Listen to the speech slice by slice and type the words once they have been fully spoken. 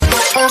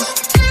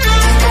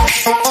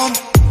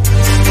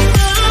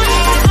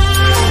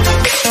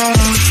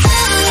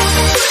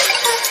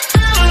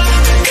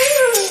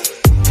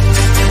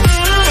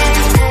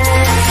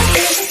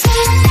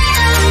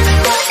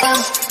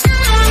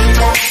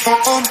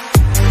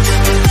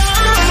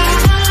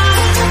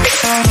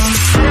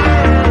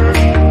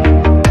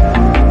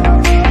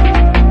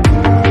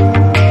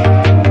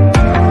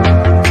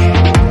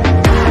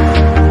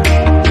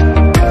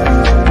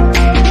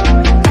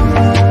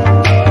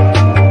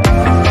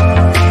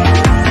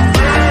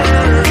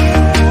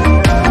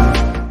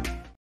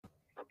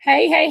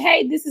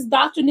Hey, this is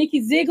Dr.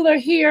 Nikki Ziegler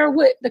here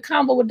with the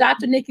Convo with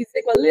Dr. Nikki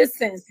Ziegler.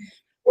 Listen,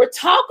 we're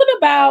talking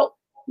about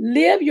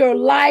Live Your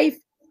Life,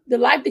 the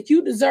life that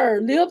you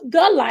deserve. Live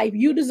the Life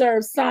You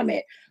Deserve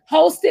Summit,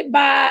 hosted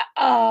by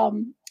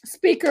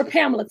speaker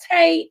Pamela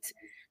Tate,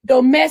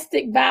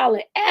 domestic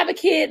violence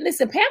advocate.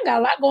 Listen, Pam got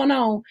a lot going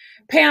on.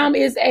 Pam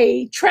is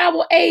a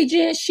travel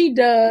agent. She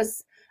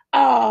does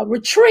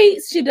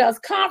retreats. She does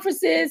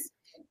conferences.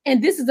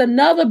 And this is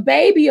another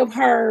baby of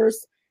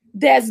hers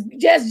that's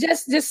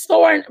just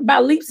soaring by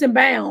leaps and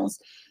bounds.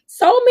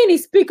 So many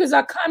speakers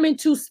are coming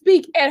to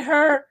speak at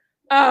her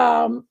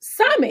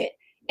summit,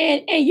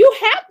 and you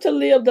have to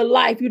live the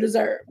life you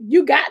deserve.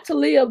 You got to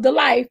live the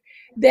life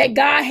that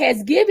God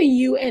has given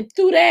you, and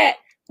through that,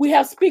 we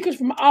have speakers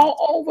from all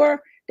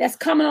over that's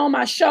coming on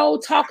my show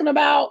talking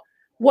about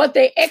what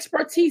their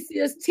expertise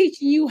is,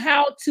 teaching you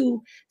how to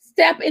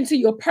step into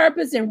your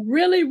purpose, and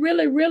really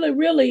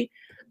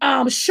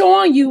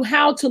showing you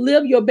how to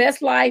live your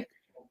best life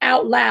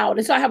out loud.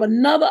 And so I have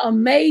another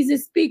amazing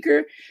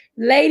speaker.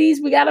 Ladies,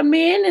 we got a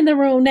man in the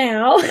room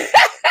now. Like,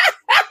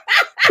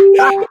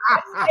 oh,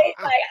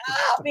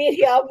 I'm in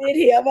here.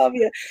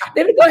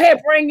 Let me go ahead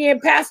and bring in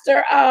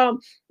Pastor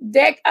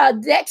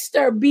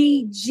Dexter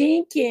B.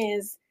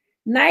 Jenkins.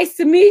 Nice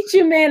to meet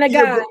you, man of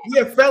God.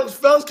 Yeah,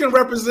 fellas can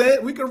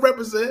represent. We can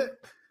represent.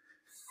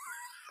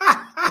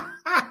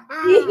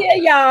 Yeah,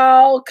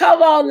 y'all.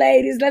 Come on,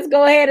 ladies. Let's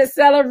go ahead and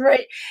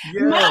celebrate.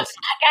 Yes.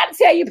 I got to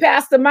tell you,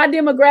 Pastor, my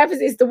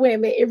demographics is the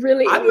women. It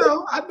really is. I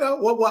know.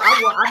 Well,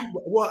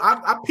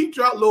 I peeked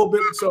you out a little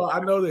bit, so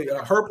I know the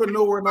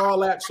herpreneur and all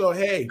that. So,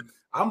 hey,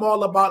 I'm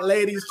all about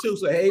ladies too.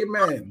 So, hey,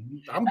 man,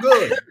 I'm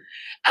good.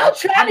 I'm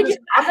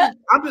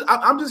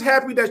just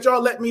happy that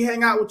y'all let me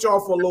hang out with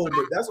y'all for a little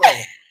bit. That's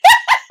all.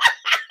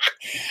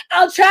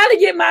 I'm trying to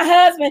get my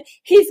husband.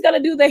 He's going to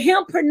do the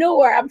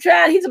hempreneur.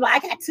 He's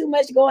like, I got too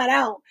much going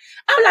on.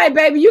 I'm like,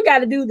 baby, you got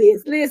to do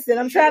this. Listen,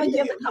 I'm trying to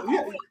get him.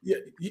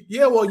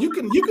 Yeah, well, you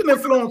can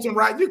influence him,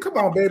 right? Come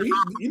on, baby.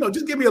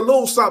 Just give me a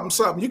little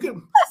something. You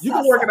can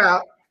work it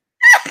out.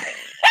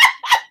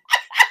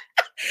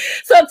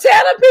 So tell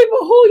the people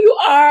who you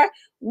are,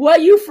 where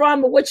you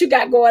from, and what you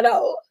got going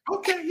on.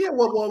 Okay, yeah.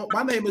 Well,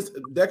 my name is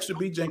Dexter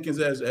B. Jenkins,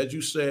 as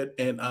you said,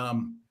 and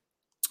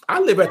I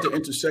live at the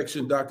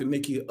intersection, Dr.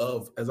 Nikki,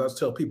 of, as I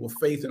tell people,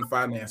 faith and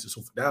finances.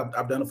 So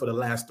I've done it for the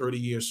last 30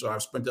 years. So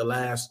I've spent the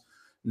last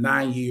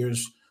 9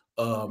 years.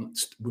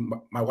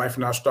 My wife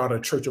and I started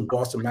a church in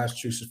Boston,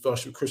 Massachusetts,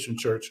 Fellowship Christian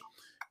Church.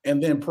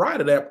 And then prior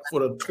to that,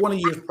 for the 20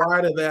 years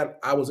prior to that,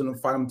 I was in the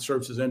financial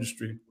services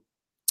industry.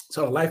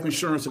 So life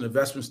insurance and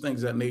investments,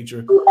 things of that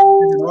nature.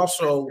 And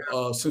also,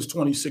 since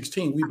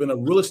 2016, we've been a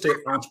real estate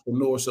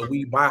entrepreneur. So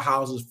we buy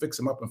houses, fix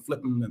them up and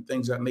flip them and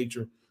things of that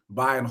nature,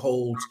 buy and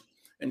holds.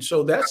 And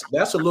so that's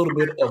a little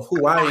bit of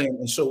who I am.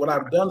 And so what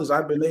I've done is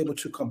I've been able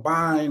to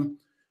combine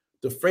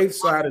the faith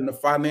side and the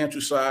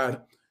financial side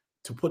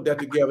to put that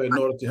together in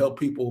order to help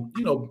people,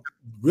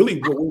 really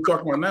what we're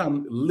talking about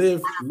now,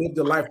 live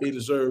the life they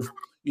deserve,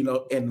 in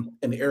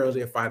the area of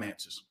their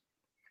finances.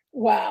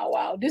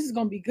 Wow. This is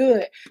going to be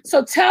good.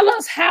 So tell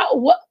us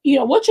what are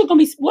you going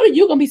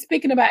to be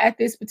speaking about at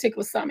this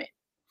particular summit?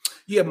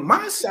 Yeah,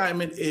 my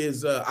assignment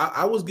is,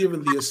 I was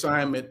given the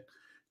assignment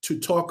to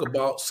talk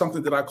about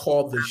something that I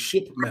call the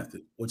SHIP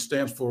method, which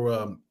stands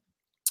for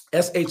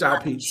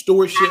SHIP,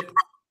 stewardship,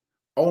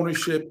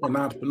 ownership, and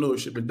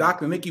entrepreneurship. And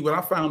Dr. Nikki, what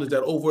I found is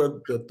that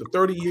over the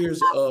 30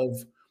 years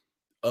of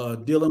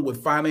dealing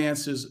with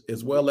finances,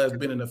 as well as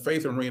being in the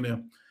faith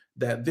arena,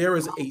 that there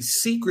is a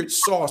secret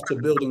sauce to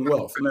building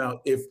wealth.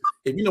 Now, if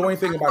you know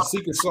anything about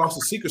secret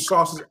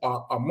sauces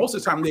are most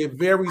of the time, they're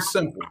very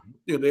simple.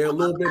 They're a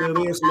little bit of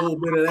this, a little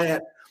bit of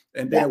that,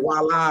 and then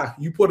voila,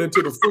 you put it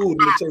into the food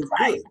and it tastes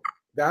good.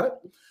 Got it?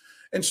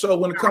 And so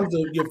when it comes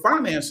to your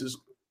finances,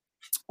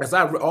 as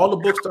all the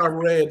books I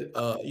read,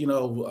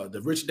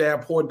 the Rich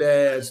Dad, Poor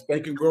Dad,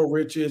 Think and Grow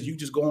Riches, you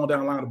just go on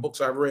down the line of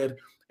books I've read.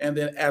 And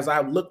then as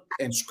I look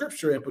in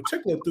scripture, in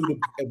particular through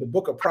the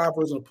book of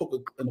Proverbs and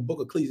the book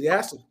of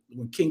Ecclesiastes,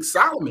 when King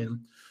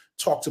Solomon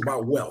talks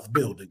about wealth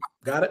building,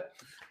 got it?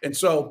 And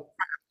so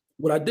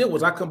what I did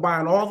was I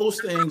combined all those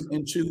things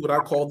into what I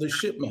call the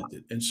SHIP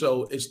method. And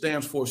so it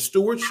stands for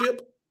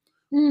stewardship,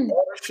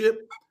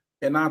 ownership,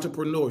 and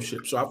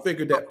entrepreneurship. So I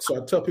figured that,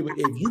 so I tell people,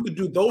 if you could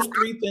do those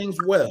three things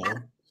well,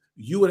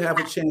 you would have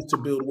a chance to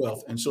build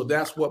wealth. And so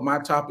that's what my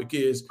topic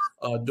is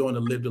during the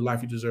Live the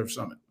Life You Deserve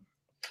Summit.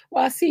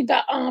 Well, I see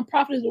that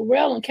Prophetess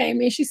Llewellyn came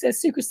in. She said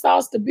secret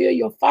sauce to build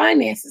your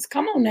finances.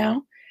 Come on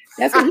now.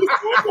 That's what he said.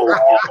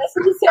 That's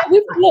what he said.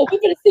 We're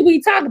gonna see what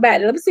he talk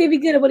about it. Let me see if he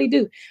good at what he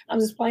do. I'm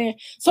just playing.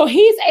 So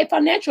he's a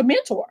financial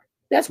mentor.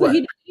 That's what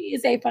he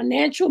is, a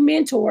financial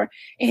mentor,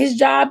 and his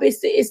job is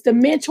to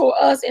mentor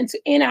us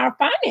in our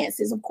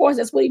finances. Of course,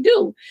 that's what he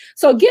do.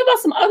 So give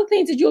us some other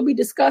things that you'll be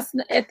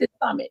discussing at this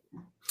summit.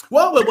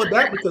 Well,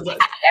 that because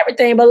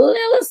everything, but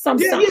little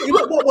something.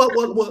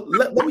 Well,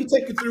 let me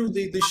take you through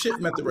the SHIP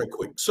method right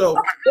quick. So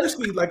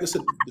basically, like I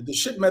said, the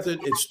SHIP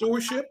method is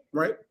stewardship,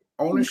 right?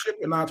 Ownership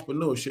and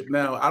entrepreneurship.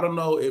 Now, I don't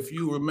know if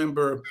you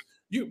remember,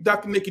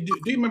 Dr. Nikki, do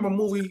you remember a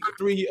movie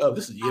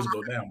this is years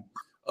ago now,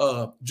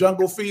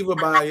 Jungle Fever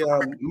by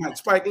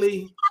Spike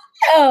Lee?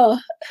 Oh.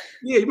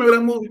 Yeah, you remember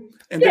that movie?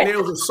 And then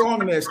there was a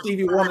song in there,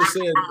 Stevie Wonder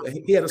said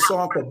he had a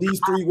song called These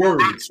Three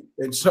Words.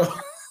 And so...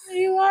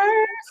 3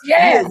 words?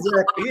 Yes. Yeah,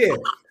 exactly. Yeah.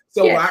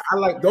 So I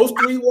like those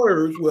 3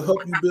 words will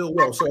help you build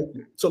wealth.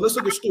 So let's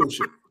look at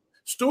stewardship.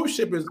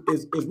 Stewardship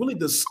is really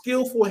the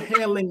skillful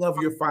handling of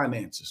your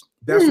finances.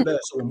 That's what that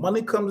is. So when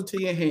money comes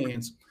into your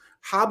hands,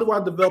 how do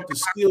I develop the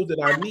skills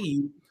that I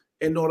need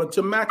in order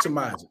to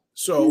maximize it?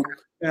 So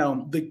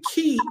now the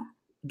key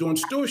doing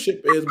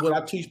stewardship is what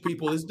I teach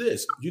people is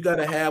this. You got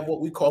to have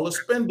what we call a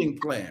spending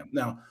plan.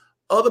 Now,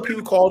 other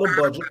people call it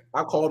a budget.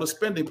 I call it a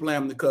spending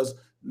plan because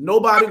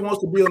nobody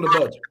wants to be on the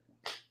budget.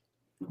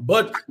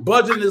 But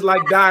budgeting is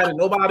like dieting.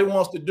 Nobody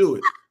wants to do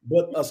it.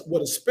 But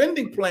what a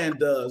spending plan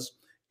does,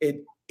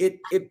 it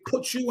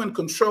puts you in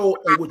control.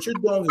 And what you're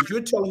doing is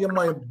you're telling your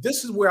money,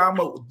 this is where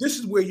this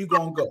is where you're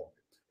gonna go.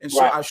 And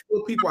so I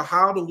show people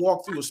how to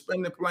walk through a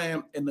spending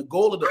plan. And the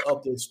goal of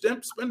the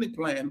spending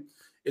plan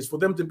is for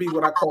them to be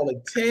what I call a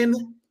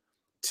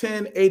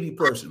 10-10-80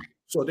 person.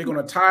 So they're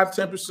gonna tithe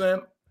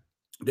 10%,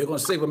 they're gonna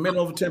save a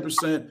minimum of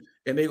 10%,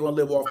 and they're going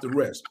to live off the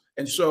rest.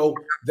 And so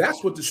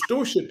that's what the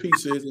stewardship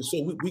piece is. And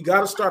so we got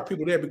to start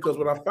people there, because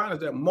what I find is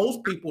that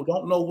most people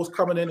don't know what's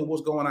coming in and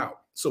what's going out.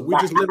 So we're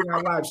just living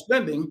our lives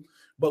spending,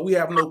 but we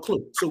have no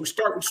clue. So we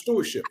start with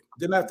stewardship.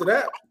 Then after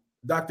that,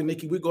 Dr.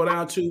 Nikki, we go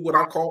down to what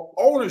I call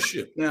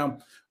ownership. Now,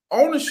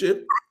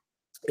 ownership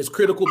is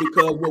critical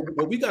because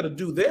what we got to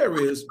do there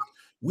is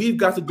we've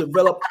got to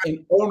develop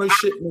an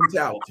ownership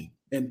mentality.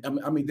 And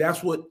I mean,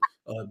 that's what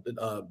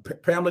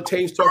Pamela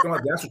Tay's talking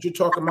about. That's what you're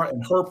talking about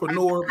in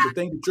Herpreneur, the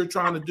thing that you're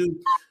trying to do.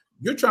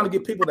 You're trying to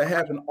get people to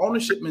have an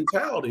ownership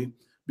mentality,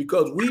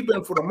 because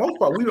for the most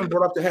part, we've been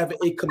brought up to have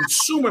a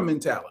consumer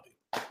mentality.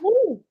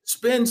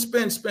 Spend,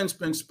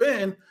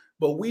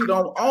 but we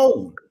don't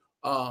own.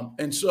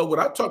 And so what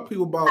I talk to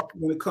people about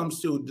when it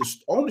comes to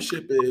this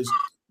ownership is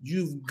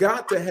you've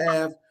got to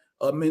have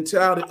a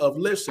mentality of,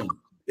 listen,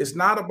 it's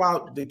not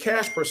about the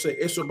cash per se,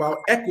 it's about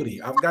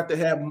equity. I've got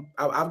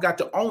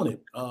to own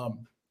it.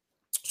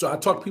 So I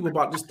talk to people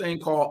about this thing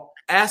called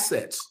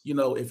assets. You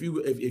know, if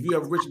you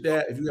have Rich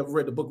Dad, if you ever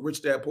read the book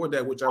Rich Dad Poor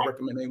Dad, which I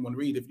recommend anyone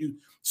read, if you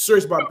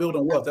serious about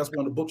building wealth, that's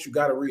one of the books you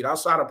got to read.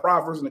 Outside of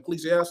Proverbs and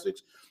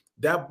Ecclesiastes,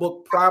 that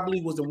book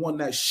probably was the one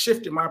that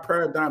shifted my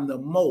paradigm the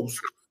most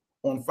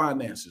on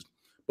finances.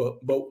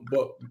 But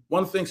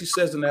one of the things he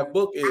says in that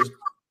book is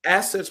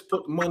assets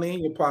put money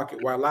in your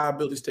pocket while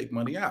liabilities take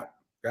money out.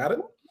 Got it?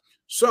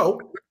 So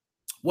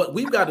what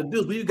we've got to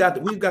do is we've got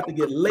to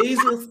get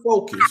laser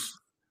focused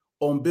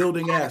on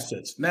building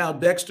assets. Now,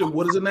 Dexter,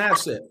 what is an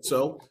asset?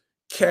 So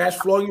cash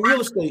flowing real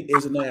estate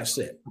is an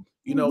asset.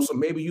 You know, so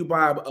maybe you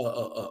buy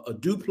a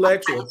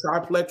duplex or a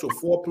triplex or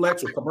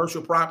fourplex or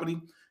commercial property,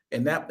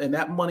 and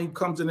that money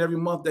comes in every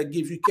month. That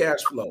gives you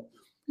cash flow.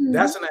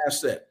 That's an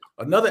asset.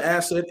 Another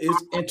asset is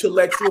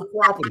intellectual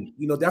property.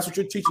 You know, that's what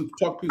you're teaching to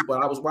talk to people.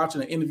 I was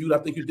watching an interview I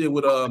think you did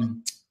with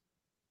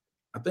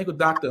with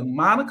Dr.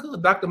 Monica,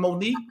 Dr.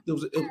 Monique.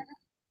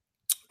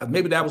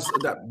 Maybe that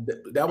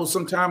was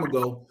some time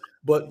ago.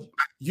 But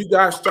you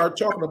guys start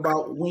talking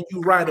about when you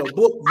write a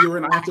book, you're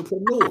an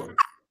entrepreneur.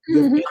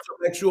 You have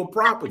intellectual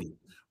property,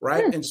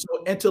 right? And so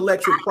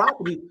intellectual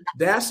property,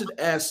 that's an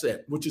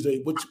asset, which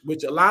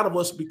a lot of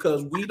us,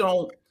 because we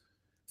don't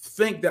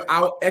think that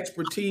our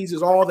expertise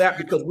is all that,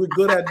 because we're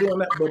good at doing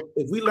that. But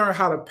if we learn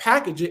how to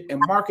package it and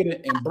market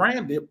it and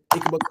brand it,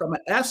 it can become an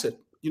asset.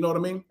 You know what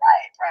I mean?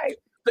 Right.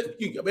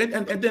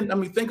 And then, I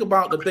mean, think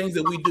about the things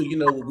that we do. You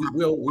know,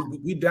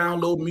 we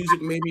download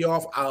music maybe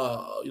off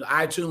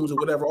iTunes or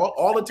whatever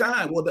all the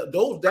time. Well,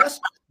 that's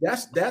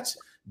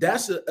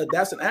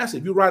an asset.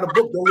 If you write a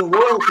book, those are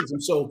royalties.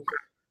 And so,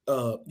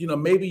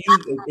 maybe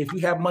if you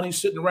have money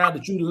sitting around,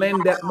 that you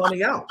lend that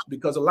money out,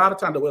 because a lot of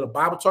times the way the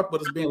Bible talks about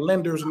us being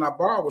lenders and not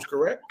borrowers,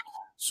 correct?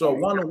 So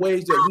one of the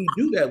ways that we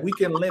do that, we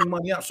can lend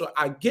money out. So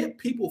I get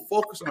people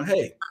focused on,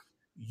 hey,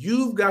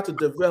 you've got to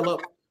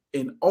develop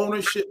an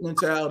ownership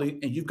mentality,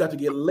 and you've got to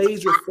get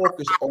laser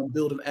focused on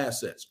building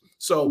assets.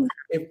 So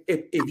if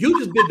you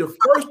just did the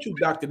first two,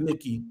 Dr.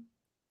 Nikki,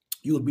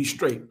 you would be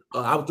straight.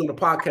 I was doing a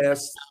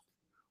podcast,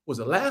 was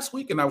it last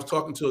week? And I was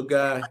talking to a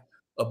guy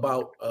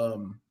about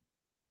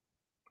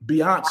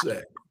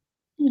Beyonce.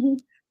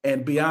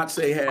 And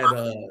Beyonce had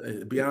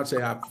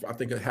I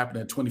think it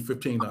happened in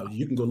 2015.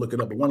 You can go look it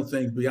up. But one of the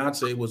things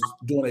Beyonce was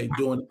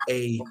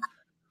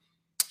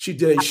she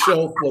did a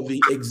show for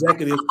the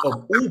executive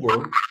of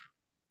Uber.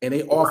 and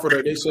they offered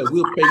her, they said,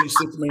 we'll pay you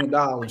 $6 million.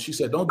 And she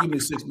said, don't give me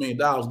 $6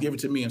 million, give it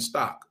to me in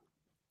stock.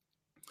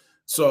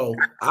 So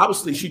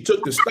obviously she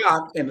took the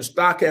stock, and the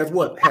stock has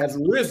what? Has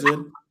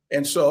risen.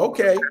 And so,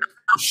 okay,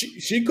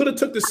 she could have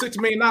took the $6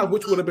 million,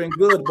 which would have been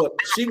good, but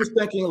she was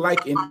thinking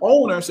like an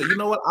owner, said, you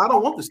know what? I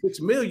don't want the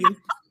 $6 million.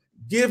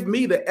 Give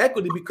me the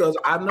equity, because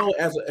I know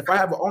if I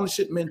have an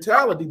ownership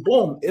mentality,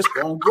 boom, it's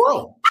going to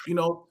grow. You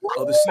know,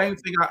 the same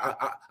thing.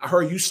 I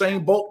heard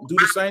Usain Bolt do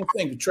the same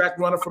thing, the track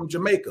runner from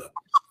Jamaica.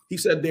 He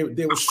said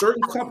there were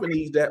certain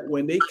companies that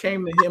when they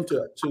came to him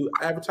to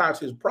advertise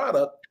his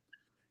product,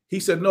 he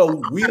said,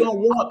 no, we don't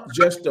want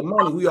just the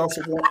money. We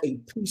also want a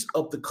piece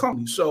of the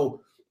company.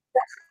 So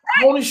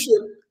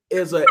ownership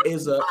is a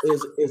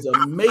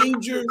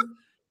major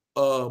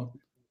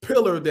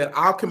pillar that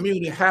our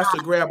community has to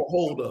grab a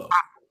hold of.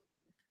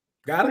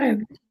 Got it?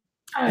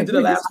 And then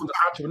the last one is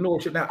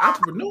entrepreneurship. Now,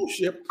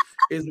 entrepreneurship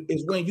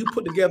is when you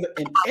put together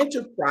an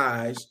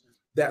enterprise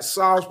that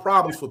solves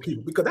problems for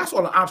people, because that's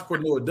all an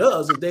entrepreneur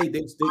does, is they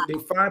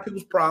find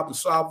people's problems,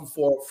 solve them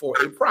for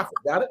a profit.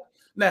 Got it?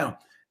 Now,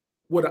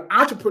 what an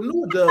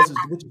entrepreneur does is,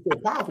 which is so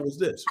powerful, is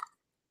this.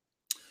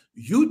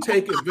 You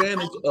take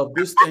advantage of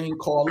this thing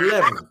called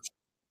leverage.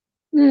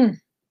 You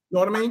know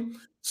what I mean?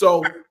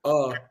 So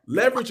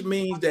leverage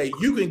means that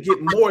you can get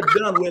more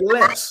done with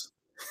less,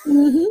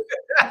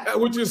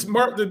 which is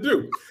smart to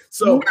do.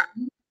 So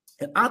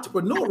an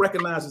entrepreneur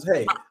recognizes,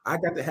 hey, I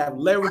got to have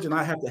leverage and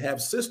I have to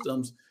have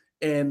systems.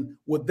 And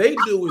what they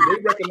do is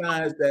they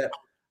recognize that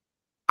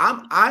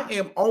I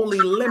am only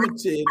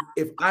limited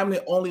if I'm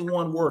the only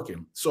one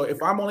working. So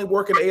if I'm only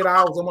working 8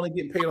 hours, I'm only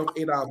getting paid off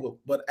 8 hours.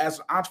 But as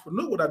an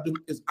entrepreneur, what I do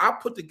is I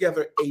put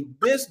together a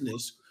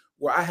business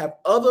where I have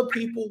other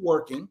people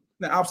working.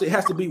 Now, obviously, it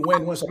has to be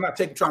win-win. So I'm not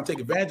trying to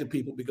take advantage of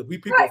people, because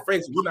people are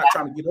afraid. So we're not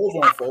trying to get over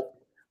on folk.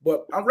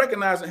 But I'm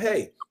recognizing,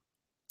 hey,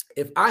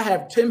 if I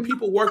have 10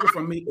 people working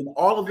for me and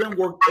all of them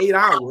work 8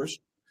 hours,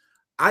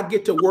 I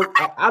get to work.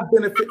 I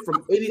benefit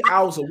from 80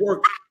 hours of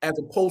work as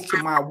opposed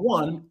to my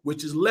one,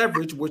 which is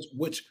leverage,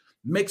 which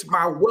makes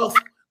my wealth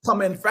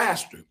come in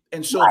faster.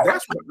 And so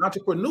that's what an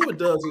entrepreneur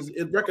does, is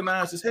it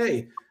recognizes,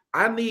 hey,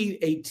 I need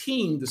a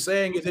team. The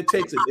saying is it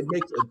makes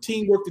a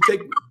teamwork to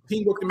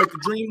make the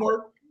dream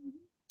work.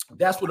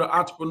 That's what an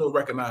entrepreneur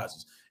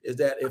recognizes, is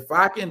that if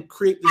I can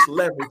create this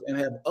leverage and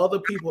have other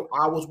people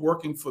hours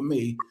working for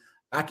me,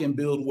 I can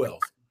build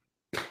wealth.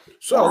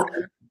 So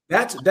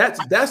that's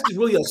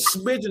really a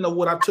smidgen of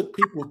what I took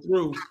people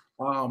through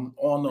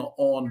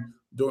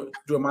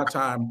during my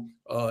time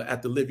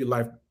at the Live Your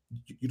Life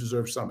You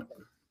Deserve Summit.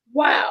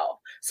 Wow.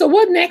 So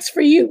what next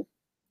for you?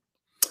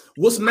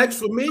 What's next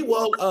for me?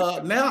 Well,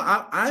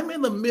 now I'm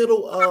in the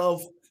middle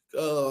of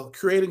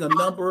creating a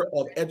number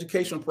of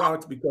educational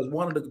products, because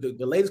one of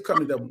the latest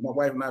company that my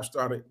wife and I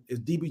started is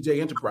DBJ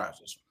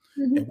Enterprises.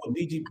 And what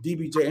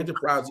DBJ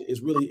Enterprises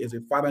is a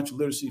financial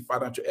literacy,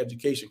 financial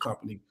education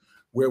company,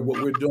 where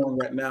what we're doing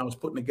right now is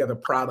putting together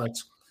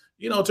products,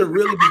 you know, to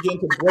really begin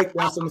to break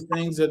down some of the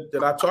things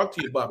that I talked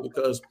to you about,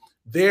 because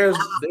there's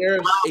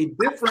a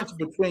difference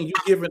between you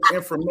giving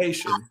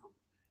information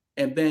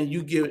and then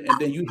you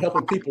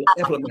helping people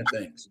implement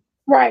things.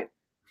 Right.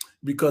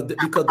 Because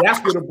that's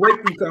where the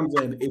breakthrough comes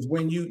in, is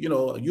when you're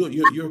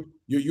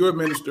a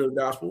minister of the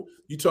gospel.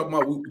 You talk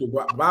about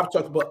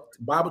the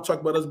Bible talk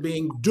about us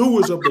being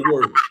doers of the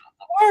word.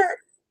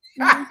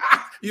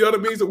 You know what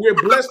I mean? So we're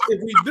blessed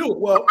if we do it.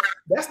 Well,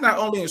 that's not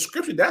only in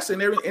scripture, that's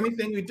in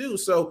anything we do.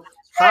 So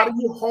how do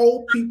you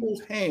hold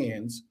people's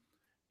hands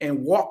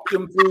and walk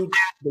them through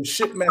the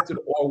SHIP method,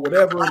 or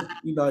whatever,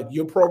 you know,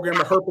 your program,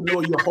 the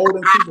Herpreneur, you're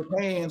holding people's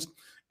hands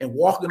and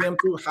walking them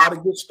through how to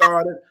get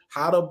started,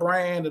 how to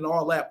brand, and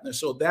all that. And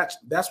so that's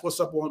what's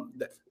up on.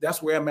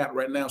 That's where I'm at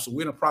right now. So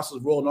we're in the process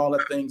of rolling all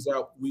that things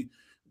out. We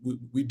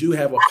do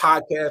have a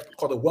podcast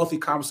called the Wealthy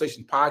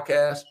Conversation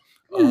Podcast.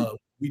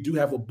 We do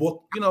have a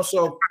book, you know.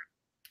 So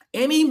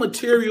any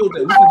material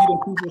that we can get in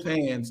people's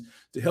hands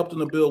to help them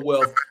to build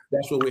wealth,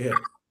 that's where we're headed.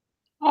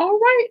 All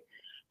right.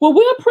 Well,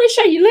 we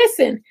appreciate you.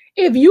 Listen,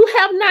 if you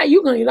have not,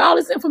 you're going to get all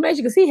this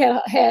information, because he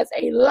has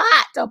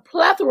a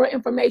plethora of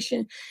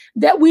information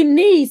that we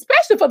need,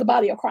 especially for the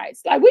body of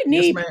Christ. Like we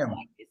need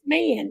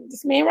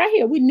this man right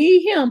here. We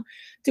need him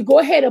to go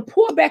ahead and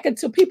pour back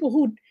into people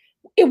who,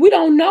 if we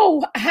don't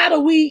know, how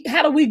do we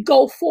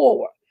go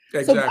forward?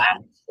 Exactly. So God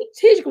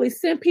strategically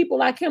send people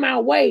like him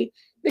our way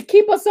to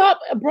keep us up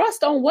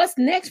abreast on what's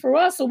next for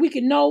us, so we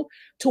can know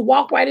to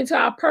walk right into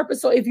our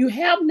purpose. So if you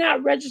have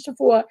not registered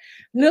for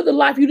Live the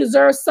Life You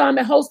Deserve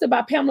Summit hosted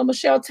by Pamela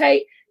Michelle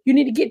Tate, you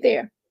need to get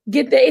there.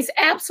 It's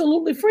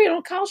absolutely free. It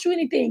don't cost you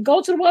anything. Go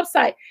to the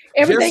website.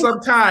 Just some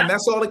time.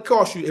 That's all it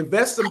costs you.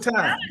 Invest some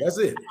time. That's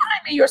it.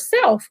 Time in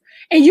yourself,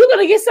 and you're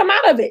going to get some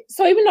out of it.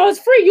 So even though it's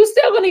free, you're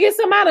still going to get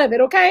some out of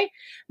it, okay?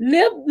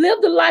 Live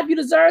the Life You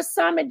Deserve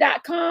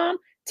Summit.com.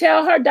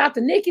 Tell her Dr.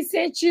 Nikki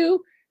sent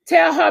you.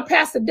 Tell her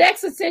Pastor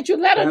Dexter sent you.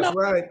 Let her know. That's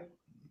right.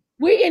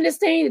 We're in this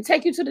thing to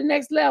take you to the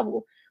next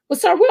level. But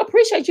sir, we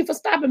appreciate you for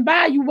stopping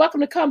by. You're welcome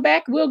to come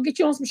back. We'll get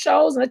you on some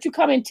shows and let you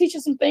come and teach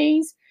us some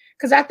things.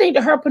 Because I think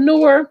the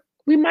Herpreneur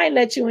We might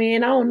let you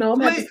in. I don't know.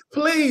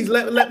 Please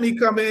let me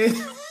come in.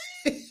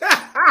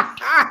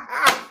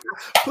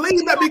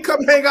 Please let me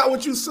come hang out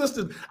with you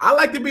sisters. I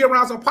like to be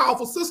around some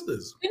powerful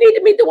sisters. You need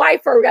to meet the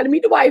wife first. Got to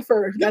meet the wife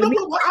first. You know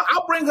what?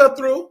 I'll bring her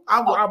through.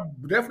 I'll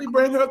definitely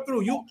bring her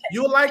through.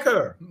 You'll like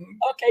her.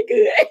 Okay,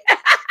 good.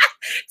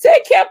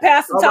 Take care,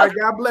 Pastor. All right,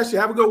 God bless you.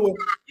 Have a good one.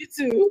 You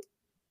too.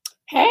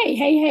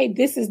 Hey,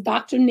 this is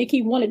Dr.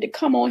 Nikki. Wanted to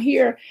come on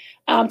here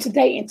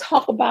today and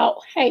talk about,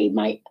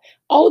 my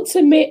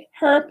ultimate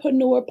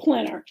herpreneur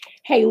planner.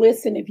 Hey,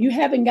 listen, if you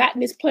haven't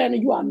gotten this planner,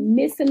 you are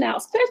missing out,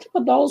 especially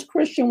for those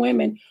Christian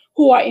women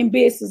who are in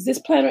business. This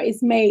planner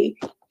is made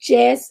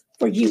just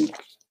for you.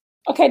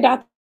 Okay,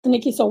 Dr.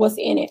 Nikki, so what's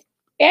in it?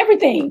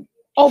 Everything.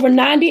 Over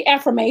 90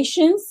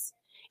 affirmations.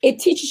 It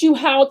teaches you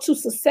how to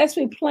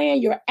successfully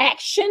plan your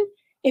action.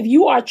 If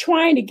you are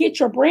trying to get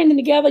your branding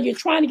together, you're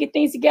trying to get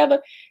things together,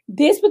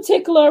 this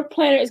particular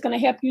planner is going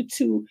to help you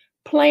to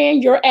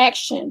plan your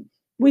action.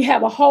 We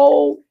have a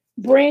whole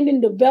branding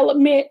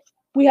development.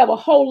 We have a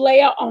whole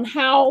layout on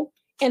how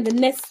and the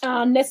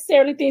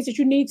necessary things that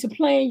you need to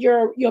plan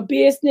your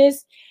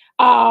business.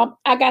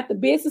 I got the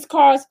business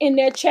cards in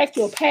there. Check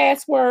your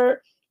password.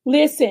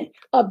 Listen,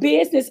 a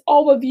business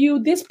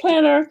overview. This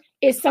planner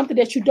is something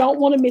that you don't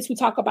want to miss. We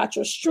talk about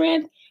your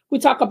strength. We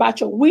talk about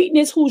your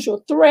weakness. Who's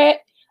your threat?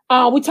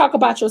 We talk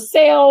about your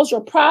sales,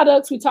 your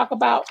products. We talk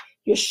about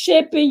your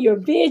shipping, your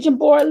vision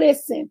board.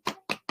 Listen,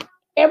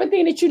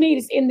 everything that you need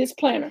is in this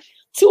planner.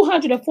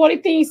 240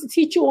 things to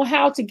teach you on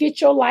how to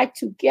get your life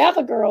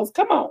together, girls.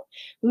 Come on.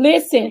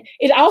 Listen,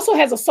 it also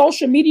has a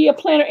social media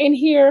planner in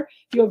here,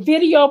 your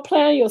video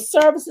planner, your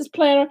services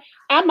planner.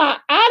 I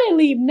didn't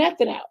leave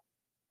nothing out.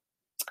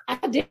 I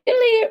didn't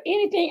leave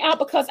anything out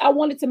because I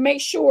wanted to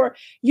make sure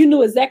you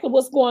knew exactly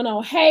what's going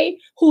on. Hey,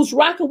 who's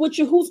rocking with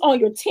you? Who's on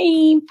your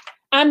team?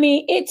 I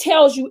mean, it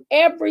tells you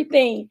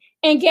everything.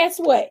 And guess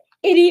what?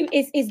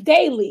 It's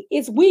daily,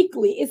 it's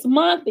weekly, it's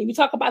monthly. We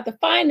talk about the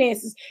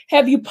finances.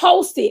 Have you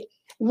posted?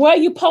 Where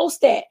you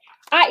post at?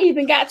 I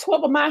even got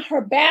 12 of my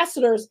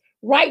ambassadors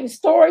writing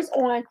stories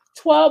on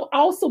 12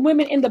 awesome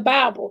women in the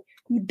Bible.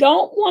 You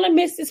don't want to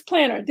miss this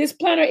planner. This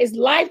planner is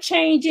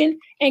life-changing.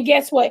 And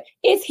guess what?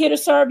 It's here to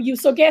serve you.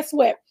 So guess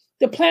what?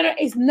 The planner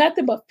is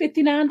nothing but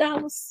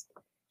 $59.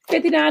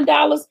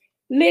 $59.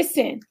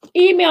 Listen,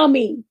 email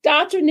me,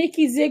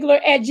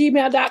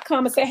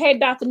 drnikkiziegler@gmail.com and say, hey,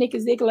 Dr. Nikki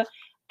Ziegler,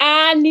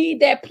 I need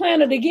that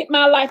planner to get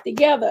my life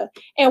together.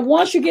 And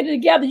once you get it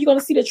together, you're going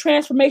to see the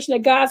transformation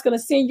that God's going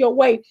to send your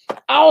way.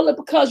 All of it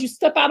because you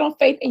step out on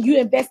faith and you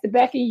invest it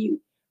back in you.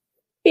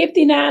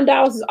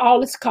 $59 is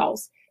all it's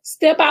costs.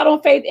 Step out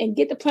on faith and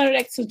get the planner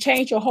that to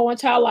change your whole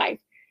entire life.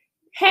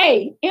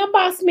 Hey,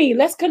 inbox me.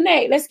 Let's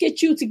connect. Let's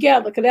get you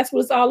together because that's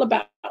what it's all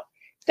about.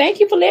 Thank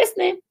you for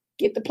listening.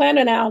 Get the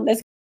planner now.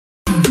 Let's